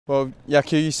Well,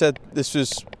 Yakou, you said this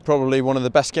was probably one of the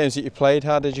best games that you played.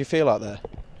 How did you feel out there?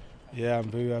 Yeah,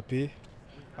 I'm very happy.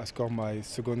 I scored my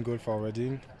second goal for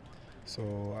Reading, so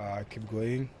I keep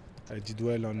going. I did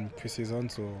well on pre-season,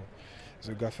 so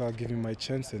the gaffer gave me my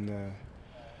chance, and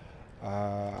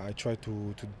I try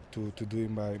to do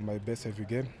my best every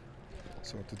game.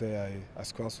 So today I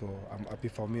scored, so I'm happy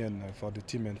for me and for the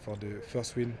team and for the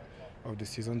first win of the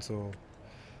season. So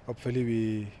hopefully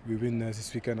we win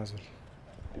this weekend as well.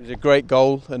 It was a great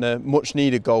goal and a much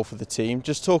needed goal for the team.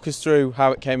 Just talk us through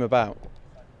how it came about.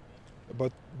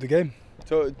 About the game?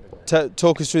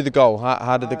 Talk us through the goal.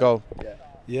 How did the goal?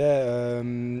 Yeah,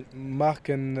 Mark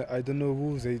and I don't know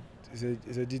who, they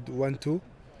did 1-2,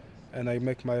 and I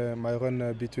make my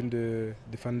run between the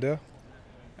defender,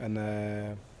 and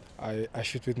I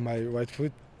shoot with my right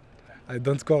foot. I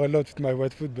don't score a lot with my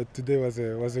right foot, but today was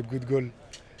a good goal,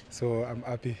 so I'm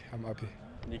happy.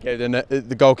 You gave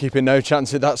the goalkeeper no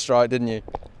chance at that strike, didn't you?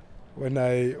 When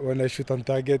I shoot on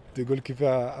target, the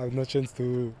goalkeeper have no chance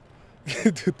to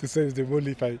to save the ball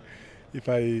if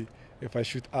I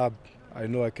shoot hard. I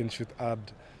know I can shoot hard,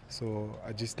 so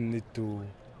I just need to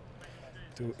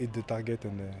hit the target,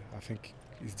 and I think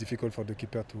it's difficult for the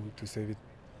keeper to save it.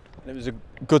 And it was a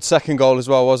good second goal as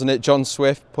well, wasn't it? John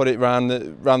Swift put it round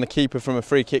the keeper from a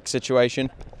free kick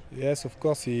situation. Yes, of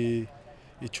course.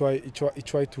 He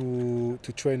tried to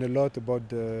train a lot about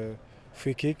the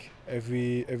free kick.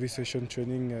 Every session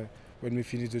training, when we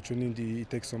finish the training, he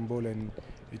takes some ball and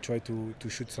he tried to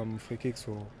shoot some free kicks.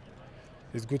 So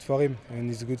it's good for him and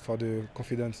it's good for the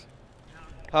confidence.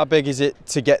 How big is it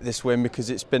to get this win? Because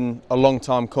it's been a long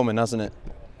time coming, hasn't it?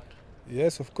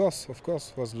 Yes, of course.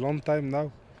 It was a long time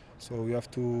now. So you have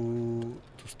to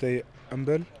stay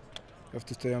humble. You have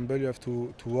to stay humble. You have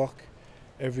to work.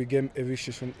 Every game, every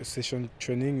session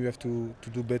training, you have to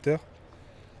do better.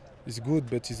 It's good,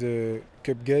 but it's a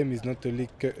cup game. It's not a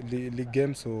league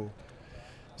game. So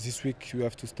this week you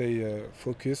have to stay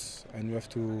focused, and you have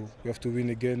to win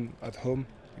again at home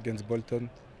against Bolton.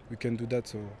 We can do that.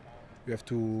 So you have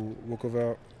to walk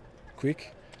over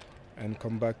quick and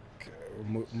come back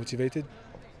motivated.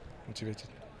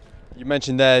 You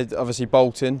mentioned there, obviously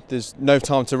Bolton. There's no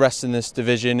time to rest in this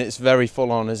division. It's very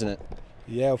full on, isn't it?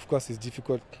 Yeah, of course it's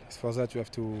difficult. For that you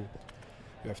have to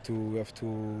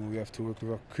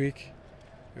recover quick.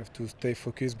 You have to stay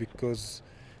focused because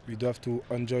we do have to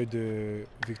enjoy the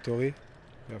victory.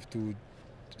 We have to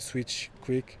switch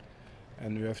quick,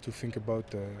 and we have to think about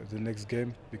the next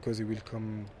game because it will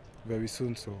come very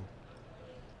soon. So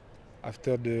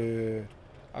after the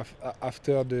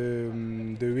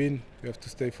win, you have to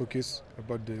stay focused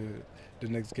about the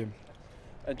next game.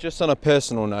 And just on a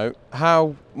personal note,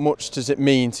 how much does it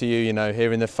mean to you,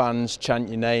 hearing the fans chant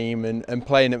your name and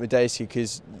playing at Meite?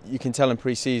 Because you can tell in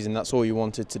pre-season that's all you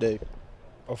wanted to do.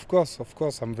 Of course,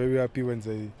 I'm very happy when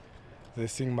they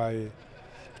sing my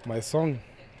song.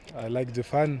 I like the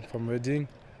fans from Reading.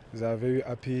 They are very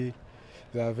happy.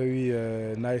 They are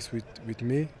very nice with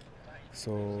me.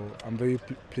 So I'm very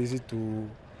pleased to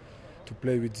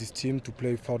play with this team, to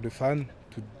play for the fans,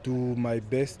 to do my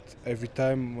best every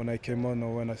time when I came on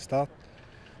or when I start.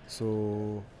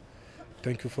 So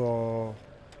thank you for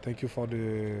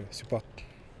the support.